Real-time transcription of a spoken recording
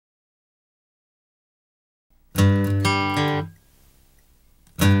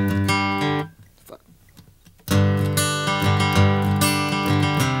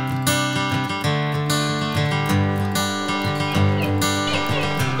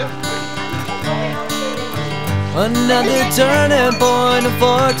Another turning point, a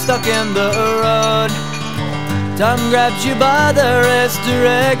fork stuck in the road. Time grabs you by the wrist,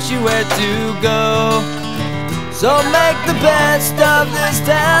 directs you where to go. So make the best of this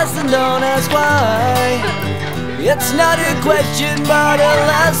test and don't ask why. It's not a question but a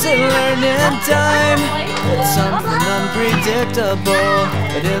lesson learned in time. It's something unpredictable,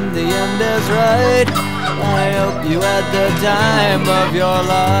 but in the end is right. I hope you had the time of your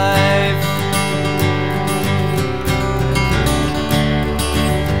life.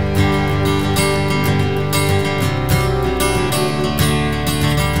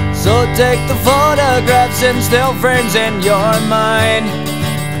 So take the photographs and still frames in your mind,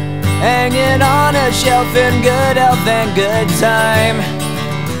 hanging on a shelf in good health and good time.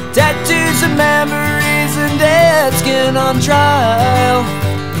 Tattoos of memories and dead skin on trial.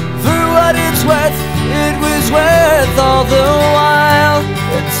 For what it's worth, it was worth all the while.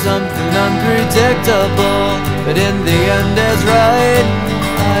 It's something unpredictable, but in the end is right.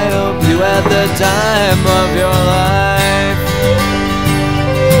 I hope you had the time of your life.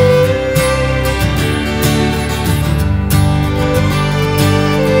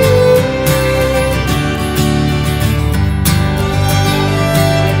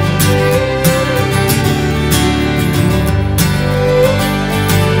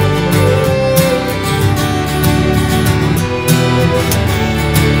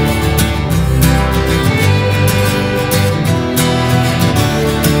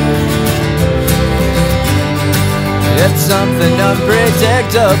 It's something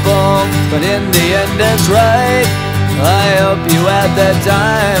unpredictable, but in the end it's right. I hope you had the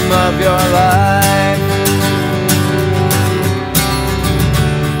time of your life.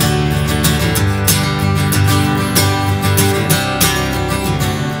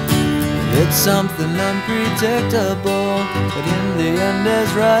 It's something unpredictable, but in the end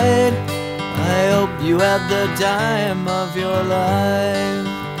is right. I hope you had the time of your life.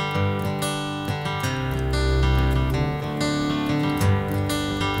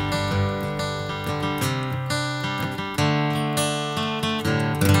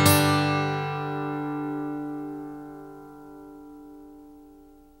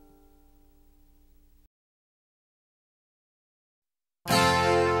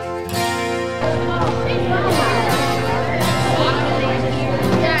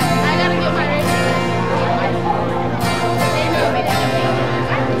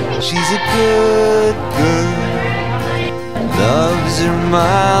 She's a good girl, loves her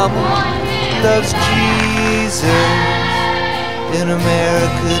mama, loves Jesus, in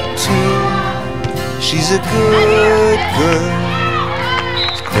America too. She's a good girl,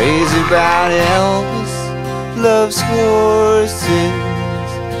 she's crazy about Elvis, loves horses,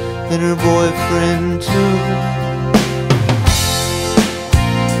 and her boyfriend too.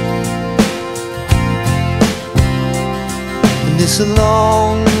 And it's a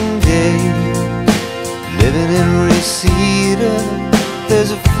long day living in Reseda.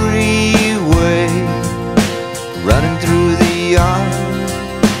 There's a freeway running through the yard,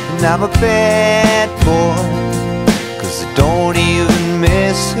 and I'm a bad boy, 'cause I don't even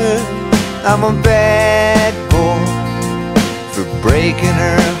miss her. I'm a bad boy for breaking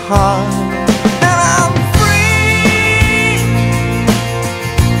her heart.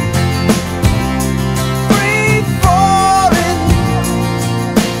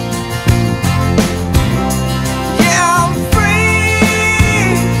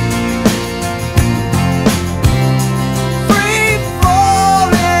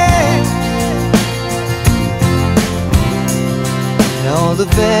 All the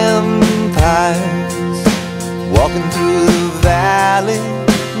vampires walking through the valley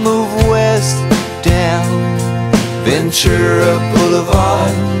move west down Ventura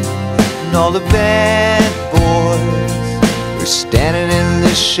Boulevard, and all the bad boys are standing in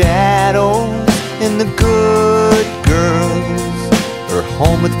the shadows, and the good girls are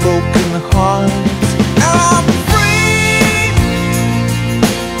home with broken hearts. I'm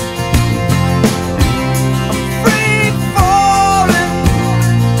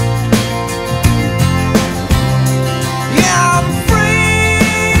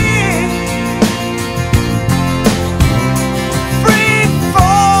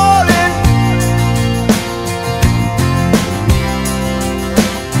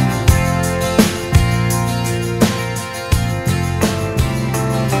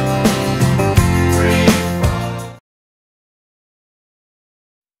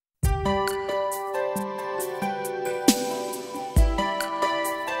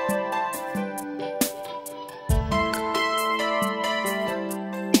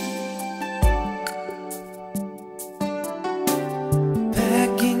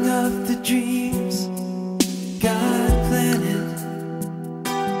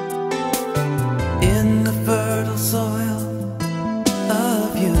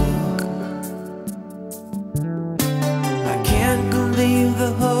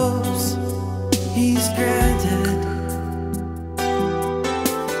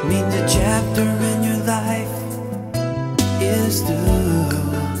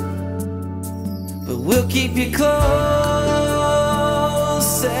close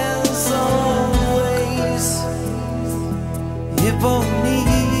as always. It won't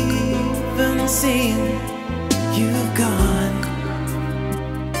even seem you've gone,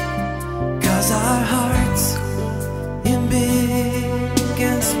 'cause our hearts in big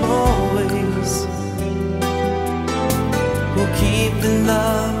and small ways will keep the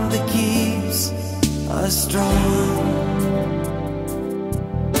love that keeps us strong.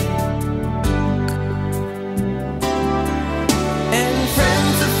 And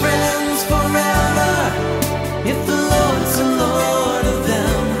friends are friends forever if the Lord's the Lord of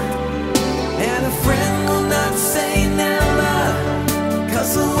them. And a friend will not say never,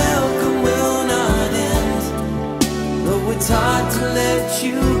 'cause the welcome will not end. Though it's hard to let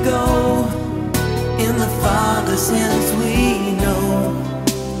you go, in the Father's hands we know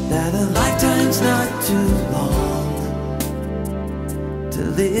that a lifetime's not too long to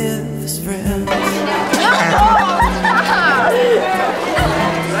live as friends.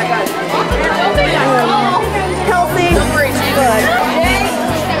 Healthy, good.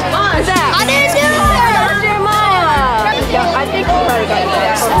 What's that? I didn't do it! That's your mama! Yeah, I think we might have got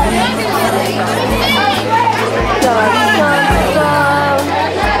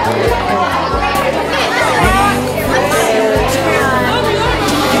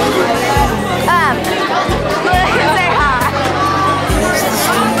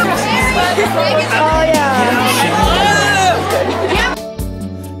oh yeah.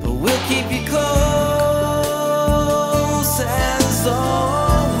 But we'll keep you close as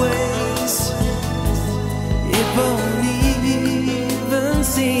always. It won't even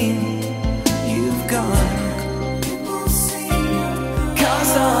seem you've gone,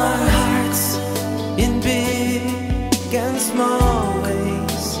 'cause our hearts in big and small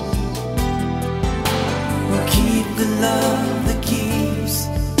ways will keep the love that keeps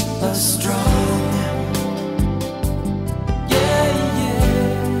us strong. Yeah, yeah.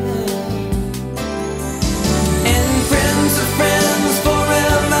 And friends are friends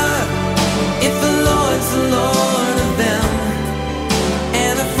forever if the Lord's the Lord of them.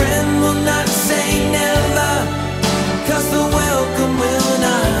 And a friend will not say never, 'cause the welcome will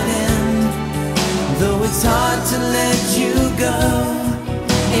not end. Though it's hard to let you go,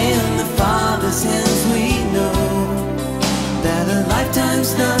 in the Father's hands we know that a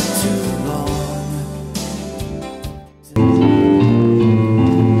lifetime's not too long.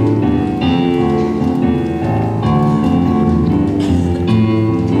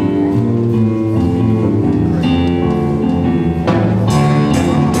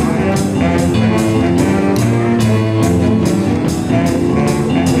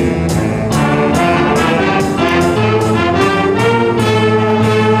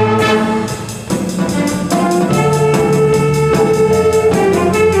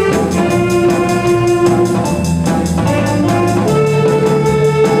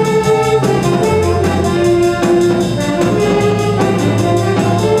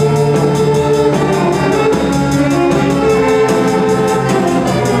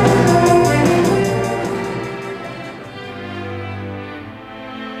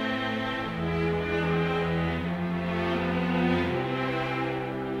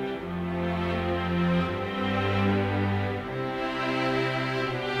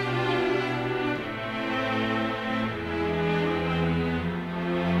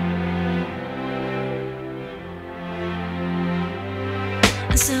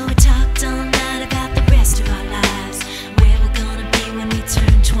 So we talked all night about the rest of our lives, where we're gonna be when we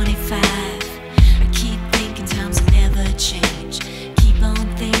turn 25. I keep thinking times will never change, keep on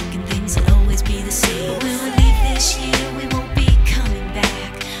thinking things will always be the same. But when we leave this year, we won't be coming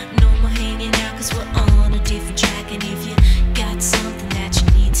back. No more hanging out 'cause we're on a different track. And if you got something that you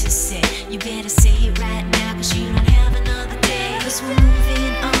need to say, you better say it right now, 'cause you don't have another day. 'Cause we're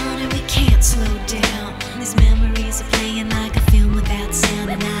moving on and we can't slow down. These memories are playing like a film without sound.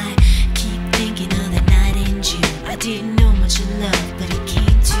 And I keep thinking of that night in June. I didn't know much of love, but it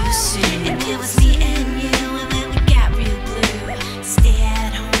came too soon. And it was me and you, and then we got real blue. Stay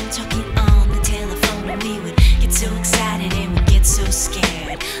at home talking on the telephone, and we would get so excited and we'd get so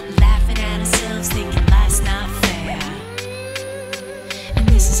scared, laughing at ourselves, thinking life's not fair. And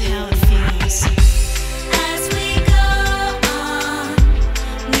this is how it feels. As we go on,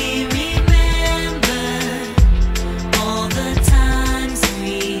 we remember all the times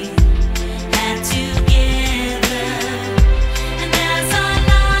we had together. And as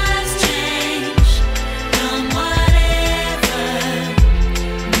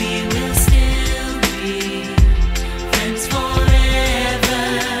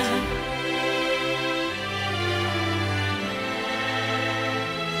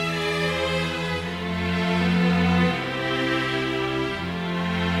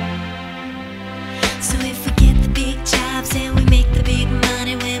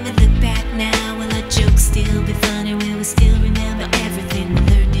still be funny, we will still remember